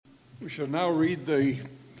We shall now read the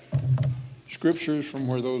scriptures from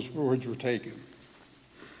where those words were taken.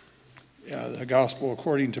 The Gospel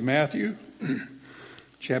according to Matthew,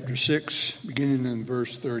 chapter 6, beginning in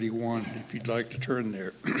verse 31, if you'd like to turn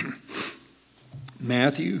there.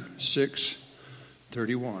 Matthew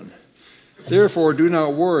 6:31. Therefore do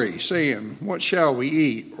not worry, saying, what shall we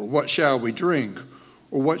eat, or what shall we drink,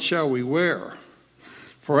 or what shall we wear?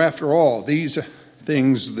 For after all, these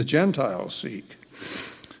things the Gentiles seek.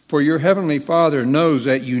 For your heavenly Father knows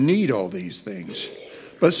that you need all these things.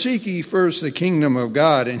 But seek ye first the kingdom of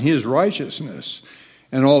God and his righteousness,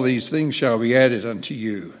 and all these things shall be added unto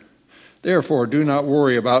you. Therefore do not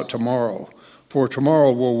worry about tomorrow, for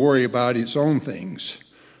tomorrow will worry about its own things.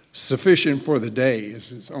 Sufficient for the day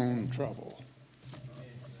is its own trouble.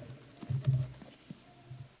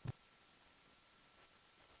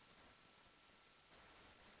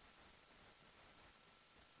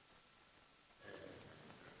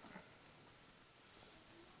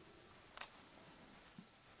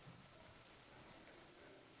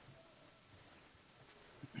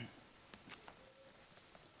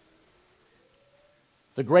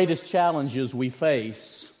 The greatest challenges we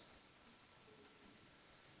face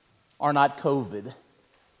are not COVID.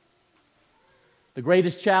 The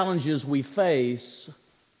greatest challenges we face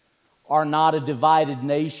are not a divided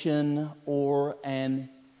nation or an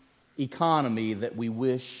economy that we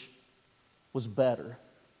wish was better.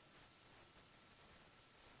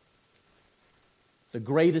 The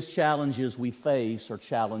greatest challenges we face are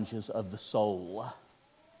challenges of the soul.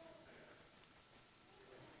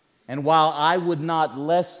 And while I would not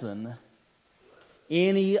lessen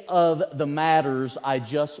any of the matters I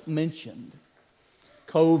just mentioned,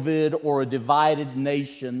 COVID or a divided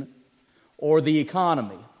nation or the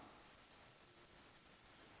economy,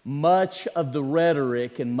 much of the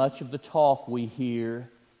rhetoric and much of the talk we hear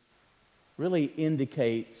really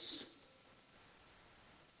indicates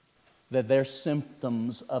that they're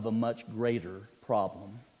symptoms of a much greater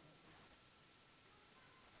problem.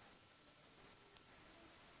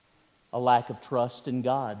 A lack of trust in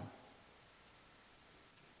God.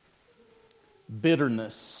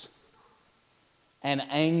 Bitterness and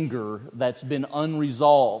anger that's been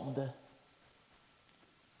unresolved.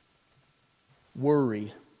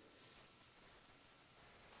 Worry.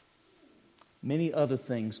 Many other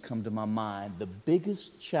things come to my mind. The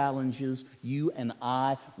biggest challenges you and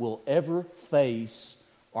I will ever face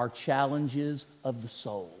are challenges of the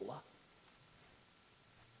soul.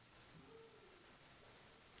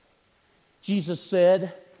 Jesus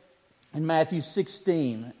said in Matthew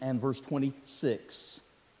 16 and verse 26,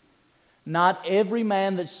 not every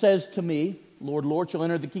man that says to me, Lord, Lord, shall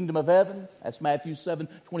enter the kingdom of heaven. That's Matthew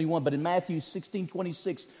 7:21. But in Matthew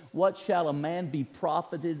 16:26, what shall a man be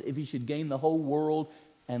profited if he should gain the whole world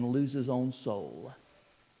and lose his own soul?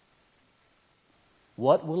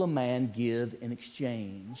 What will a man give in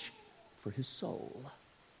exchange for his soul?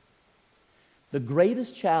 The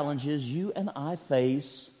greatest challenges you and I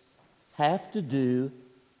face have to do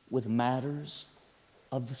with matters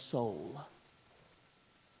of the soul.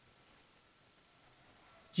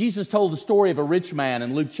 Jesus told the story of a rich man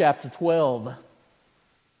in Luke chapter 12.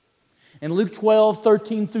 In Luke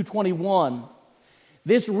 12:13 through 21,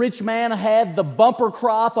 this rich man had the bumper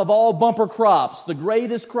crop of all bumper crops, the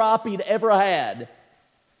greatest crop he'd ever had.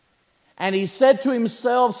 And he said to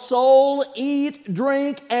himself, soul, eat,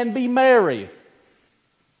 drink, and be merry.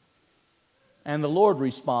 And the Lord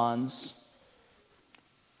responds,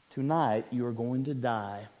 tonight you are going to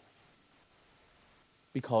die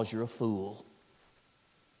because you're a fool.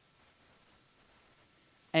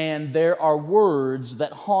 And there are words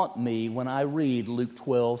that haunt me when I read Luke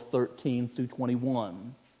 12:13 through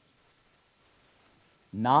 21.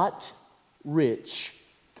 Not rich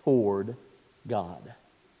toward God.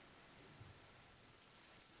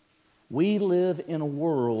 We live in a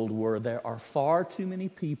world where there are far too many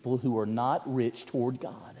people who are not rich toward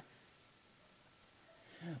God.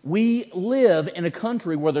 We live in a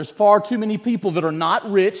country where there's far too many people that are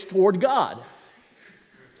not rich toward God.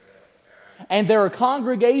 And there are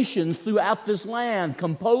congregations throughout this land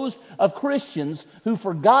composed of Christians who've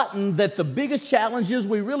forgotten that the biggest challenges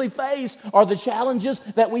we really face are the challenges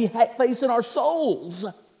that we face in our souls.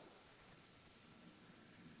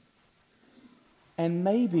 And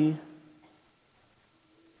maybe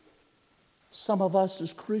some of us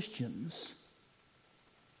as Christians,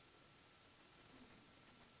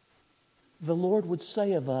 the Lord would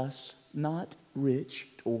say of us, not rich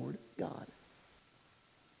toward God.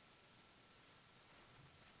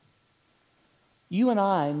 You and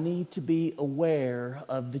I need to be aware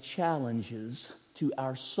of the challenges to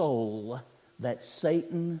our soul that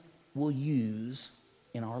Satan will use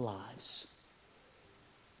in our lives.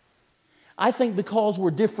 I think because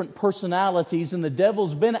we're different personalities and the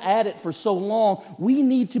devil's been at it for so long, we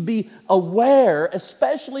need to be aware,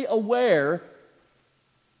 especially aware,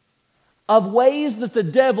 of ways that the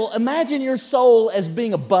devil, imagine your soul as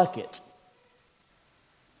being a bucket.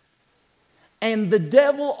 And the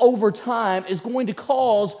devil over time is going to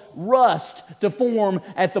cause rust to form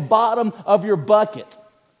at the bottom of your bucket.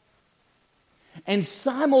 And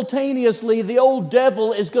simultaneously, the old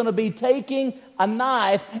devil is going to be taking a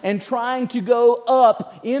knife and trying to go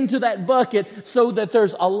up into that bucket so that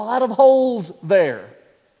there's a lot of holes there.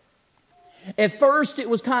 At first, it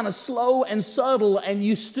was kind of slow and subtle, and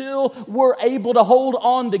you still were able to hold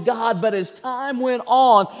on to God. But as time went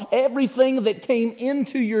on, everything that came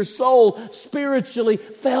into your soul spiritually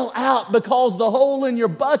fell out because the hole in your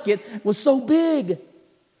bucket was so big.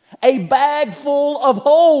 A bag full of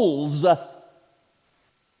holes.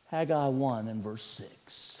 Haggai 1 and verse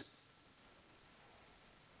 6.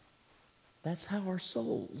 That's how our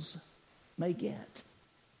souls may get.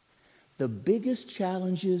 The biggest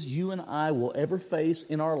challenges you and I will ever face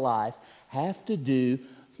in our life have to do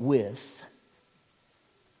with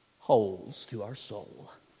holes to our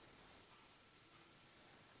soul.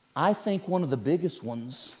 I think one of the biggest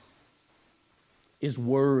ones is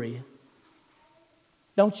worry.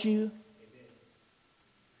 Don't you?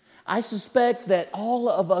 I suspect that all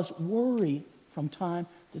of us worry from time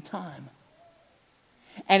to time.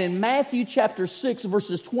 And in Matthew chapter 6,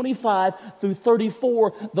 verses 25 through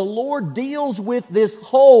 34, the Lord deals with this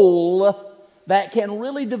hole that can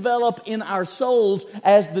really develop in our souls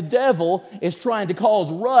as the devil is trying to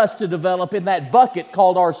cause rust to develop in that bucket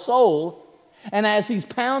called our soul, and as he's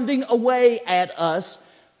pounding away at us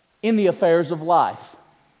in the affairs of life.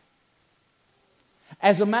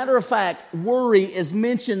 As a matter of fact, worry is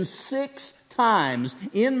mentioned 6 times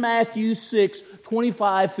in Matthew 6,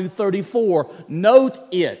 25 through 34. Note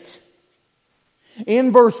it.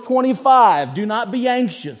 In verse 25, do not be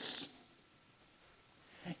anxious.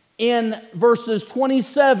 In verses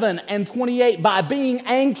 27 and 28, by being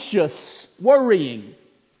anxious, worrying.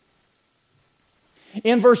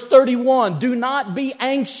 In verse 31, do not be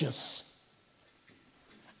anxious.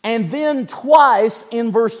 And then twice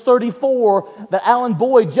in verse 34 that Alan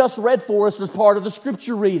Boyd just read for us as part of the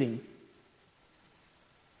scripture reading.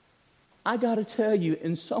 I got to tell you,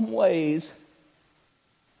 in some ways,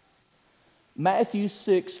 Matthew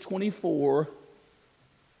 6, 25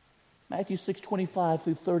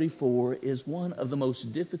 through 34 is one of the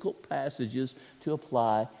most difficult passages to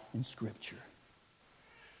apply in Scripture.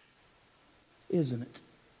 Isn't it?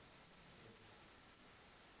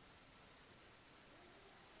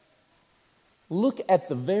 Look at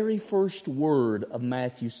the very first word of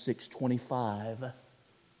Matthew 6:25.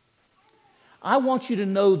 I want you to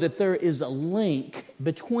know that there is a link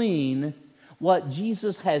between what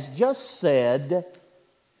Jesus has just said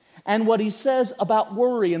and what he says about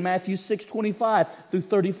worry in Matthew 6:25 through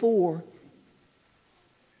 34.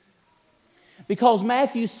 Because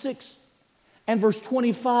Matthew 6 and verse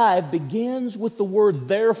 25 begins with the word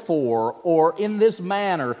therefore, or in this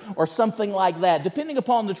manner, or something like that, depending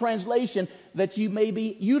upon the translation that you may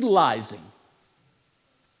be utilizing.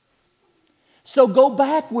 So go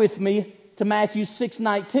back with me to Matthew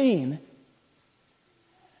 6:19.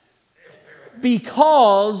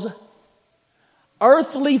 Because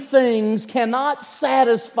earthly things cannot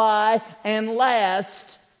satisfy and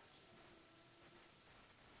last,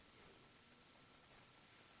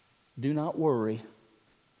 do not worry.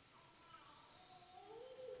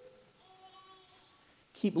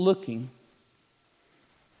 Keep looking.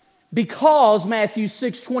 Because, Matthew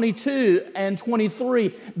 6:22 and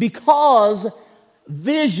 23, because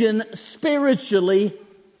vision spiritually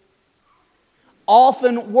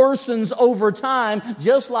often worsens over time,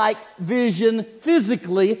 just like vision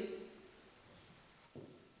physically.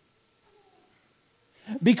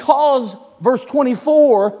 Because, verse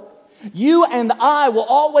 24, you and I will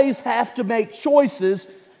always have to make choices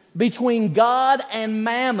between God and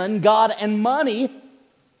mammon, God and money.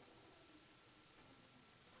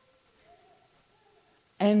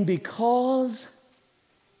 And because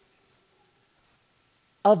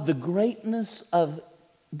of the greatness of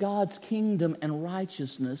God's kingdom and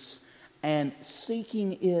righteousness and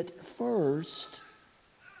seeking it first,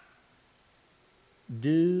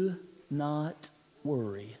 do not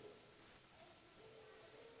worry.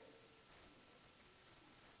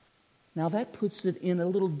 Now that puts it in a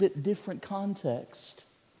little bit different context.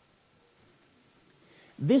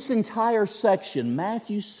 This entire section,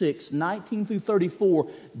 Matthew 6, 19 through 34,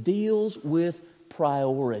 deals with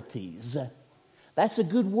priorities. That's a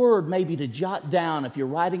good word maybe to jot down if you're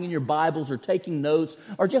writing in your Bibles or taking notes,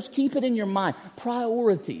 or just keep it in your mind.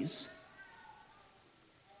 Priorities.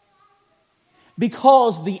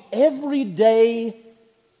 Because the everyday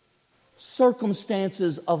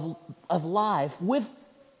circumstances of life, with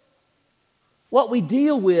what we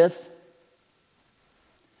deal with,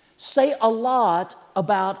 say a lot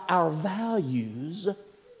about our values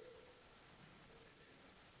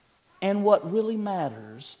and what really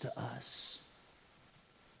matters to us.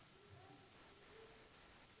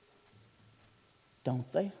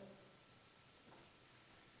 Don't they?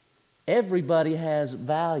 Everybody has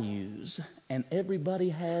values and everybody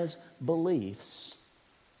has beliefs.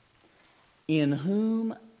 In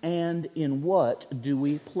whom and in what do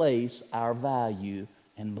we place our value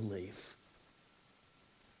and belief?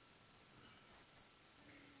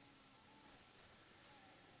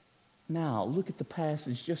 Now, look at the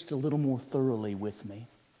passage just a little more thoroughly with me.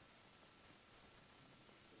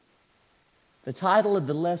 The title of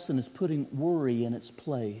the lesson is Putting Worry in Its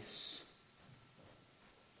Place.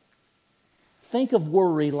 Think of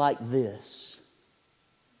worry like this.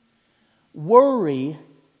 Worry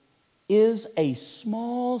is a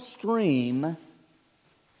small stream.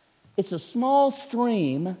 It's a small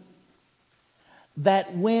stream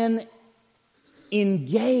that when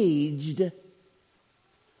engaged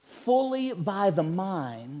fully by the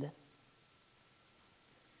mind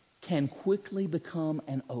can quickly become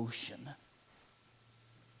an ocean.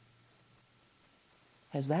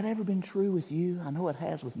 Has that ever been true with you? I know it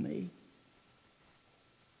has with me.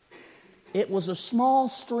 It was a small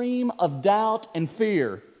stream of doubt and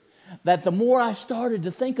fear that the more I started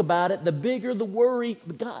to think about it, the bigger the worry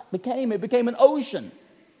became. It became an ocean.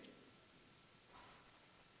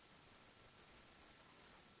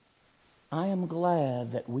 I am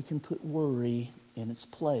glad that we can put worry in its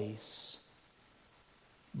place.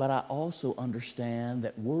 But I also understand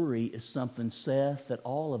that worry is something, Seth, that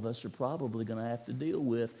all of us are probably going to have to deal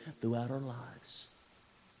with throughout our lives.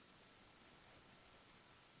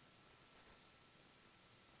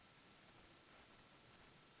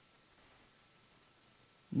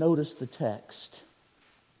 Notice the text.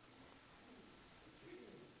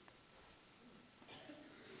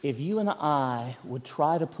 If you and I would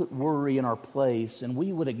try to put worry in our place and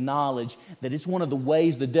we would acknowledge that it's one of the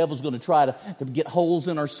ways the devil's going to try to get holes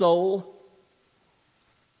in our soul.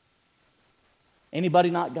 Anybody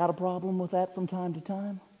not got a problem with that from time to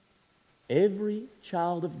time? Every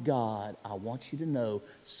child of God, I want you to know,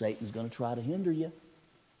 Satan's going to try to hinder you.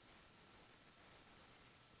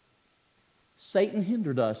 Satan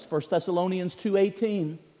hindered us. 1 Thessalonians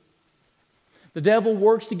 2:18. The devil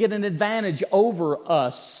works to get an advantage over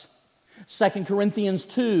us. 2 Corinthians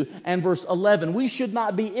 2 and verse 11. We should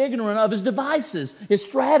not be ignorant of his devices, his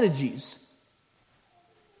strategies.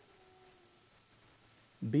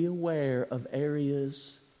 Be aware of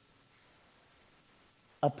areas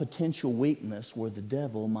of potential weakness where the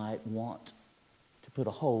devil might want to put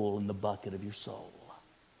a hole in the bucket of your soul.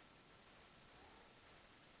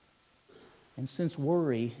 And since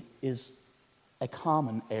worry is a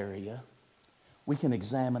common area, we can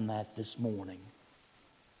examine that this morning.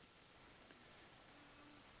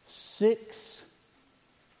 6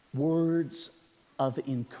 words of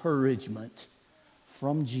encouragement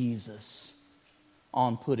from Jesus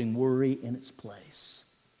on putting worry in its place.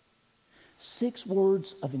 6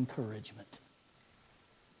 words of encouragement.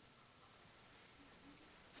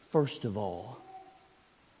 First of all,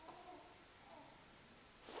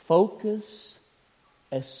 focus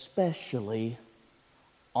especially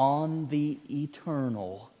on the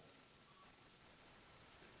eternal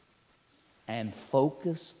and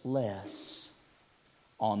focus less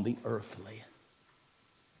on the earthly.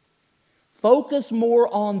 Focus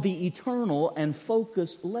more on the eternal and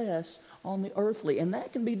focus less on the earthly. And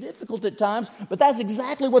that can be difficult at times, but that's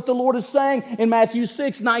exactly what the Lord is saying in Matthew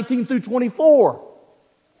 6:19 through 24.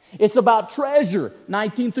 It's about treasure,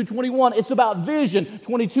 19 through 21. It's about vision,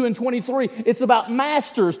 22 and 23. It's about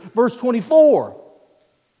masters, verse 24.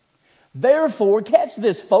 Therefore, catch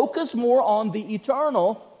this, focus more on the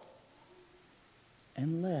eternal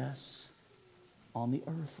and less on the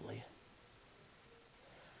earthly.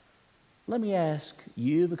 Let me ask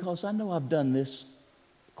you, because I know I've done this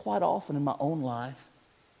quite often in my own life.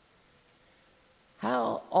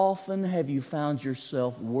 How often have you found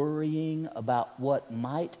yourself worrying about what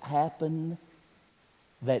might happen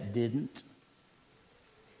that didn't?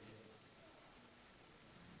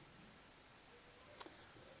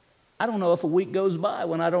 I don't know if a week goes by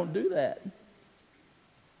when I don't do that.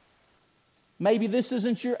 Maybe this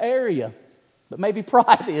isn't your area, but maybe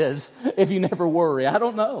pride is if you never worry. I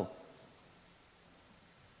don't know.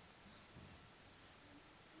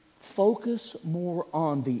 focus more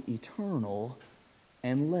on the eternal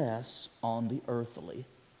and less on the earthly.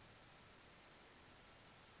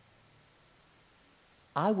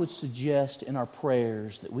 I would suggest in our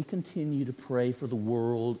prayers that we continue to pray for the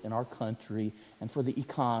world and our country and for the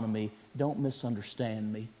economy. Don't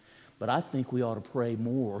misunderstand me. But I think we ought to pray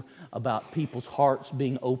more about people's hearts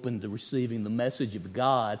being open to receiving the message of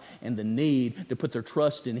God and the need to put their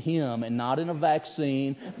trust in Him and not in a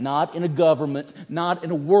vaccine, not in a government, not in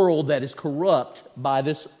a world that is corrupt by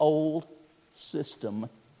this old system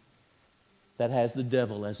that has the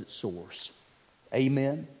devil as its source.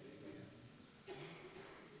 Amen?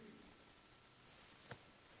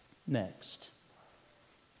 Next,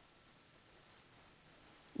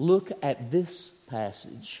 look at this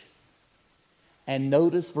passage and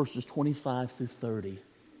notice verses 25 through 30.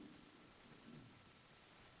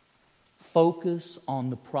 Focus on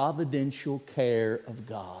the providential care of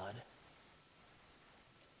God.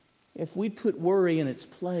 If we put worry in its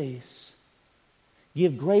place,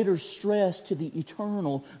 give greater stress to the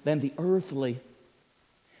eternal than the earthly,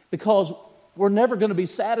 because we're never going to be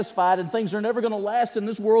satisfied and things are never going to last in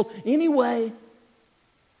this world anyway.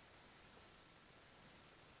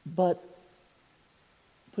 But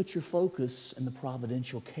put your focus in the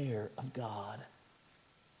providential care of God.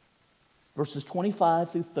 Verses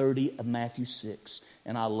 25 through 30 of Matthew 6.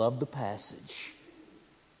 And I love the passage.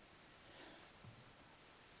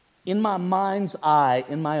 In my mind's eye,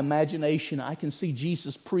 in my imagination, I can see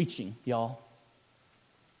Jesus preaching, y'all.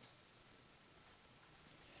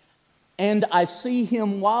 And I see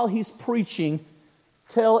Him while He's preaching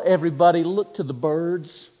tell everybody, look to the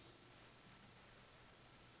birds.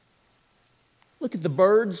 Look at the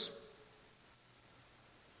birds.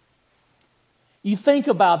 You think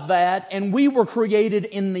about that, and we were created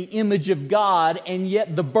in the image of God, and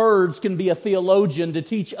yet the birds can be a theologian to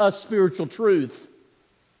teach us spiritual truth.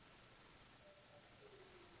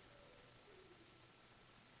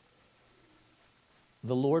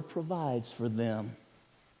 The Lord provides for them.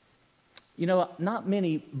 You know, not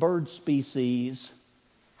many bird species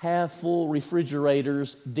have full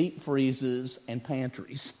refrigerators, deep freezes, and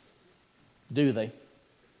pantries, do they?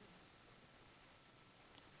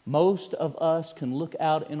 Most of us can look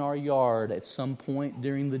out in our yard at some point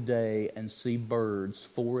during the day and see birds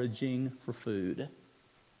foraging for food,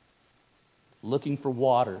 looking for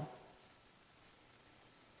water.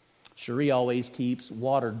 Cherie always keeps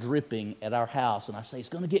water dripping at our house, and I say, it's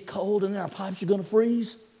going to get cold and our pipes are going to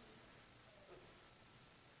freeze.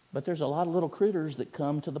 But there's a lot of little critters that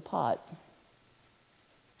come to the pot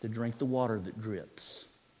to drink the water that drips.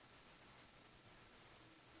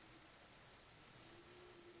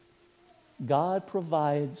 God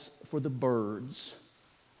provides for the birds.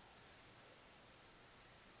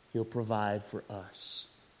 He'll provide for us.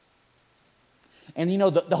 And you know,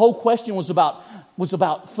 the whole question was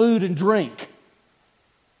about food and drink.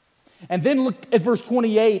 And then look at verse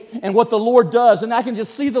 28 and what the Lord does. And I can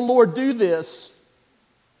just see the Lord do this.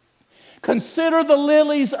 Consider the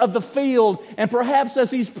lilies of the field. And perhaps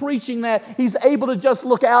as He's preaching that, He's able to just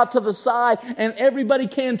look out to the side, and everybody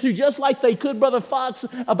can too, just like they could, Brother Fox,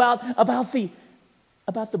 about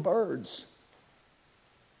the birds.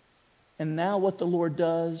 And now what the Lord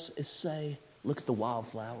does is say, look at the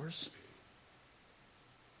wildflowers.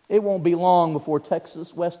 It won't be long before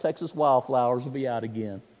West Texas wildflowers will be out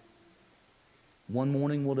again. One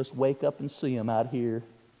morning we'll just wake up and see them out here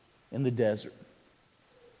in the desert.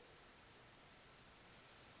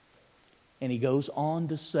 And He goes on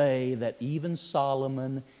to say that even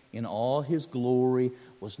Solomon in all his glory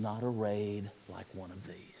was not arrayed like one of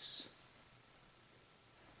these.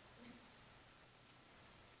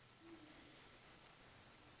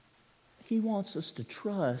 He wants us to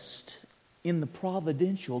trust in the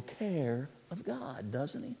providential care of God,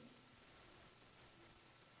 doesn't He?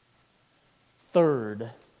 Third,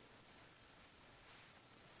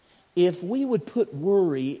 if we would put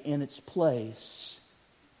worry in its place,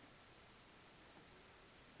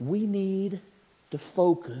 we need to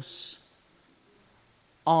focus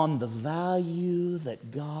on the value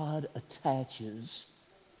that God attaches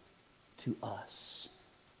to us.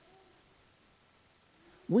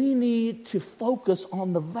 We need to focus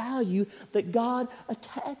on the value that God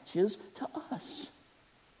attaches to us.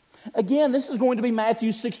 Again, this is going to be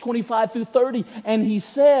Matthew 6:25 through 30, and He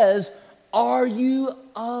says, are you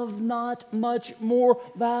of not much more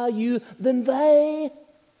value than they?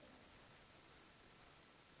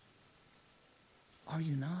 Are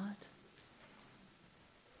you not?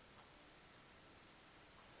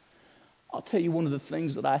 I'll tell you one of the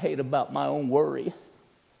things that I hate about my own worry.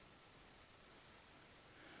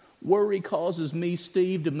 Worry causes me,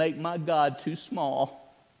 Steve, to make my God too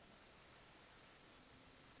small.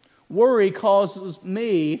 Worry causes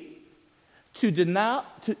me to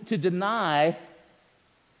deny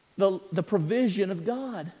the provision of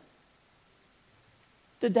God,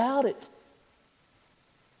 to doubt it.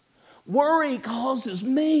 Worry causes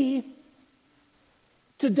me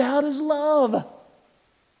to doubt His love.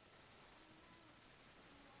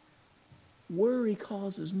 Worry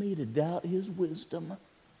causes me to doubt His wisdom.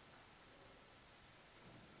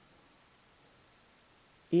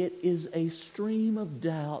 It is a stream of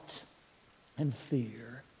doubt and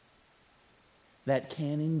fear that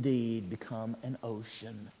can indeed become an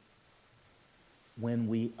ocean when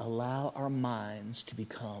we allow our minds to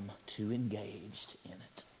become too engaged in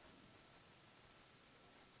it.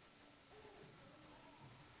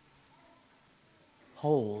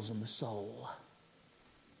 Holes in the soul.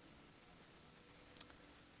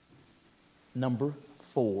 Number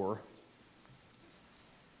 4.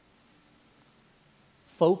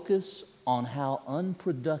 Focus on how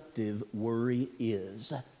unproductive worry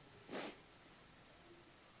is.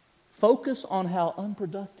 Focus on how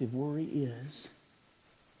unproductive worry is.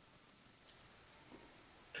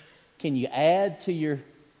 Can you add to your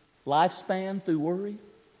lifespan through worry?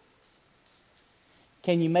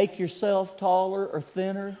 Can you make yourself taller or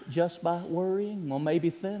thinner just by worrying? Well, maybe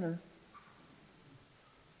thinner.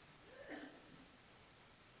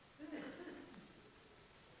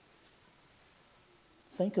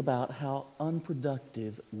 Think about how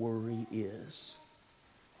unproductive worry is.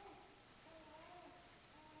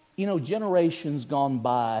 You know, generations gone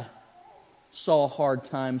by saw hard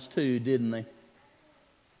times too, didn't they?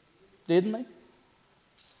 Didn't they?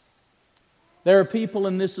 There are people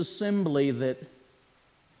in this assembly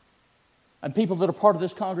and people that are part of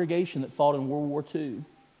this congregation that fought in World War II,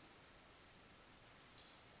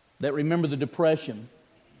 that remember the Depression.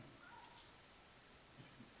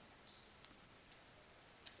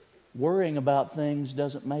 Worrying about things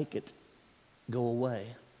doesn't make it go away.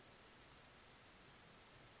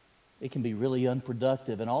 It can be really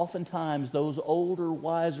unproductive. And oftentimes those older,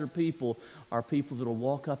 wiser people are people that will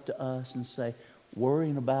walk up to us and say,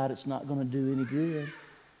 worrying about it's not going to do any good.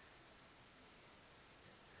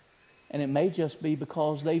 And it may just be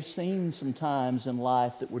because they've seen some times in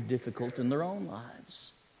life that were difficult in their own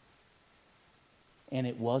lives. And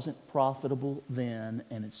it wasn't profitable then,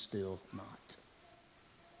 and it's still not.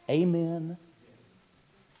 Amen.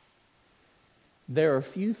 There are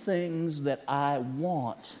few things that I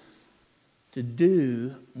want to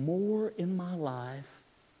do more in my life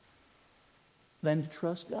than to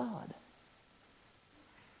trust God.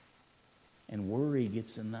 And worry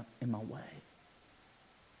gets in my way.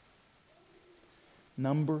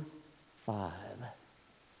 Number 5.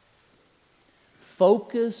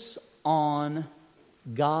 Focus on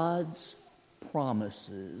God's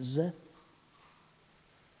promises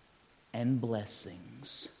and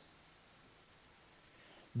blessings.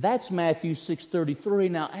 That's Matthew 6:33.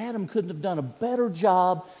 Now, Adam couldn't have done a better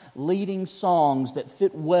job leading songs that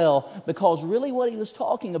fit well, because really what he was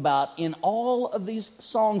talking about in all of these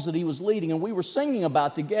songs that he was leading and we were singing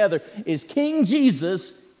about together is King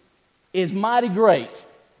Jesus is mighty great.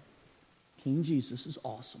 King Jesus is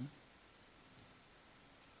awesome.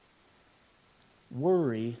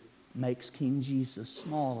 Worry makes King Jesus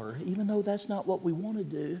smaller, even though that's not what we want to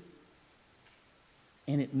do.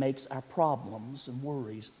 And it makes our problems and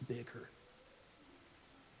worries bigger.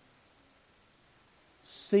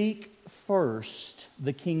 Seek first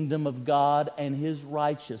the kingdom of God and His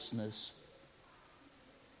righteousness,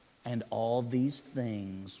 and all these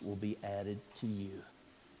things will be added to you.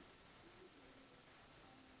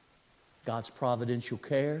 God's providential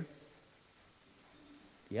care.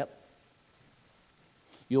 Yep.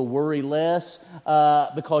 You'll worry less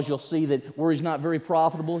because you'll see that worry's not very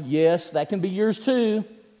profitable. Yes, that can be yours too.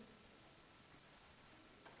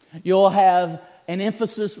 You'll have an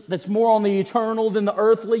emphasis that's more on the eternal than the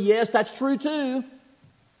earthly. Yes, that's true too.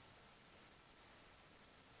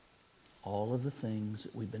 All of the things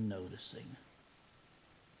that we've been noticing.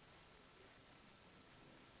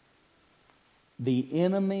 The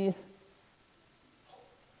enemy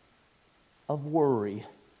of worry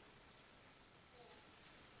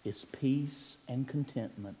is peace and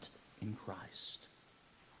contentment in Christ.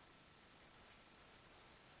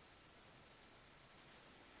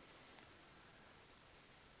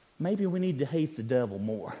 Maybe we need to hate the devil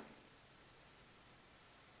more.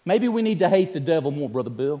 Maybe we need to hate the devil more, Brother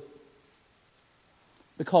Bill,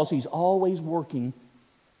 because he's always working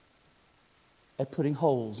at putting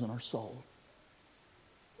holes in our soul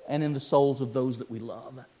and in the souls of those that we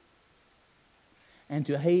love. And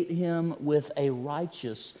to hate him with a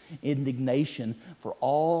righteous indignation for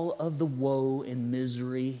all of the woe and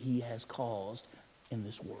misery he has caused in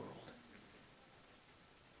this world.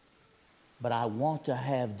 but I want to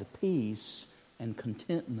have the peace and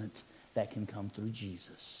contentment that can come through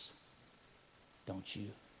Jesus. Don't you?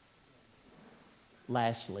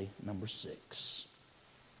 Lastly, number 6.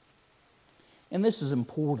 And this is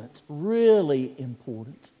important, really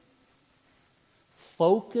important.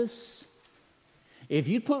 Focus. If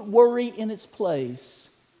you put worry in its place,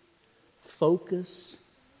 focus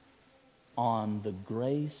on the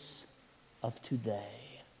grace of today.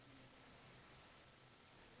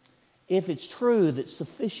 If it's true that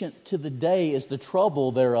sufficient to the day is the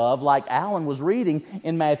trouble thereof, like Alan was reading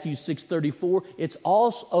in Matthew 6:34, it's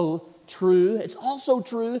also true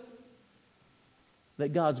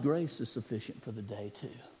that God's grace is sufficient for the day too.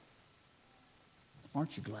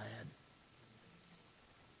 Aren't you glad?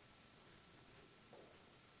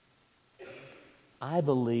 I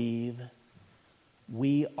believe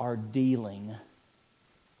we are dealing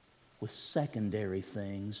with secondary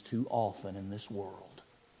things too often in this world,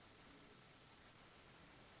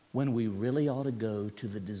 when we really ought to go to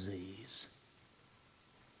the disease.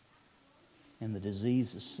 And the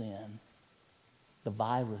disease is sin. The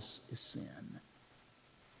virus is sin.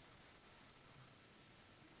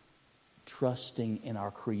 Trusting in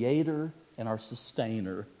our Creator and our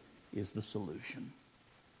Sustainer is the solution.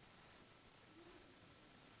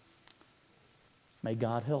 May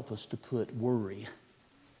God help us to put worry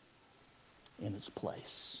in its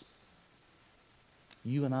place.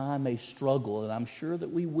 You and I may struggle, and I'm sure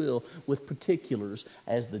that we will, with particulars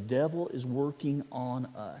as the devil is working on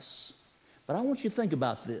us. But I want you to think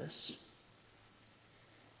about this.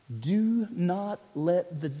 Do not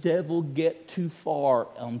let the devil get too far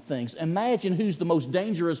on things. Imagine who's the most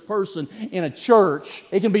dangerous person in a church.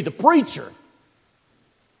 It can be the preacher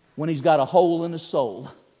when he's got a hole in his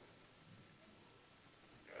soul.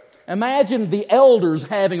 Imagine the elders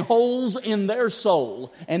having holes in their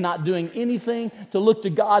soul and not doing anything to look to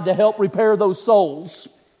God to help repair those souls.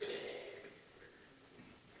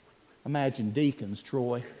 Imagine deacons,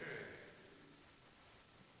 Troy.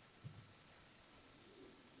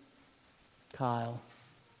 Kyle.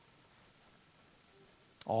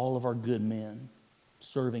 All of our good men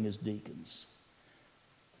serving as deacons.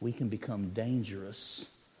 We can become dangerous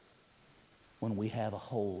when we have a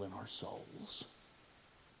hole in our souls.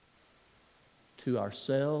 To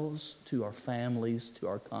ourselves, to our families, to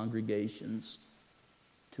our congregations,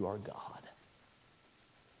 to our God.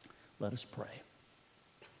 Let us pray.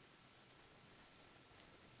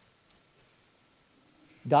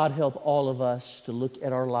 God, help all of us to look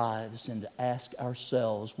at our lives and to ask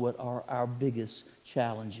ourselves what are our biggest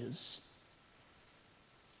challenges.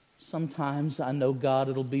 Sometimes I know, God,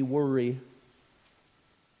 it'll be worry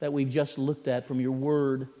that we've just looked at from your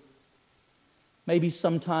word. Maybe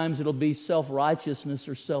sometimes it'll be self-righteousness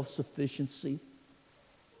or self-sufficiency.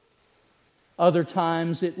 Other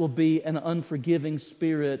times it will be an unforgiving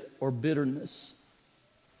spirit or bitterness.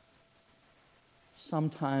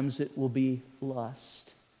 Sometimes it will be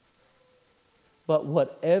lust. But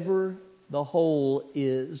whatever the hole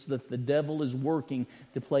is that the devil is working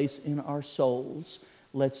to place in our souls,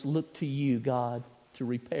 let's look to you, God, to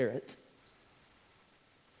repair it.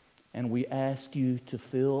 And we ask you to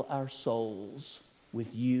fill our souls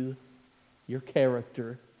with you, your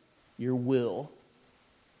character, your will,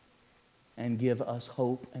 and give us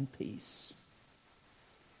hope and peace.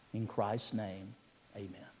 In Christ's name,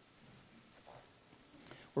 amen.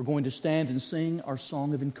 We're going to stand and sing our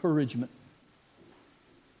song of encouragement.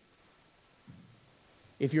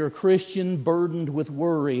 If you're a Christian burdened with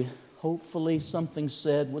worry, hopefully something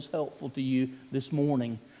said was helpful to you this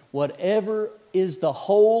morning. Whatever is the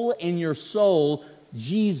hole in your soul,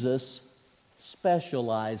 Jesus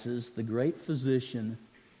specializes, the great physician,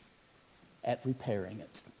 at repairing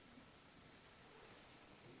it.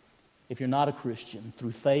 If you're not a Christian,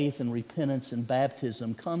 through faith and repentance and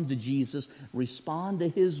baptism, come to Jesus, respond to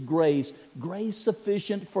His grace, grace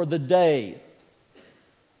sufficient for the day.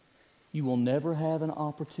 You will never have an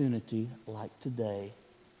opportunity like today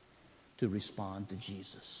to respond to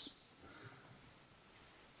Jesus.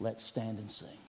 Let's stand and sing.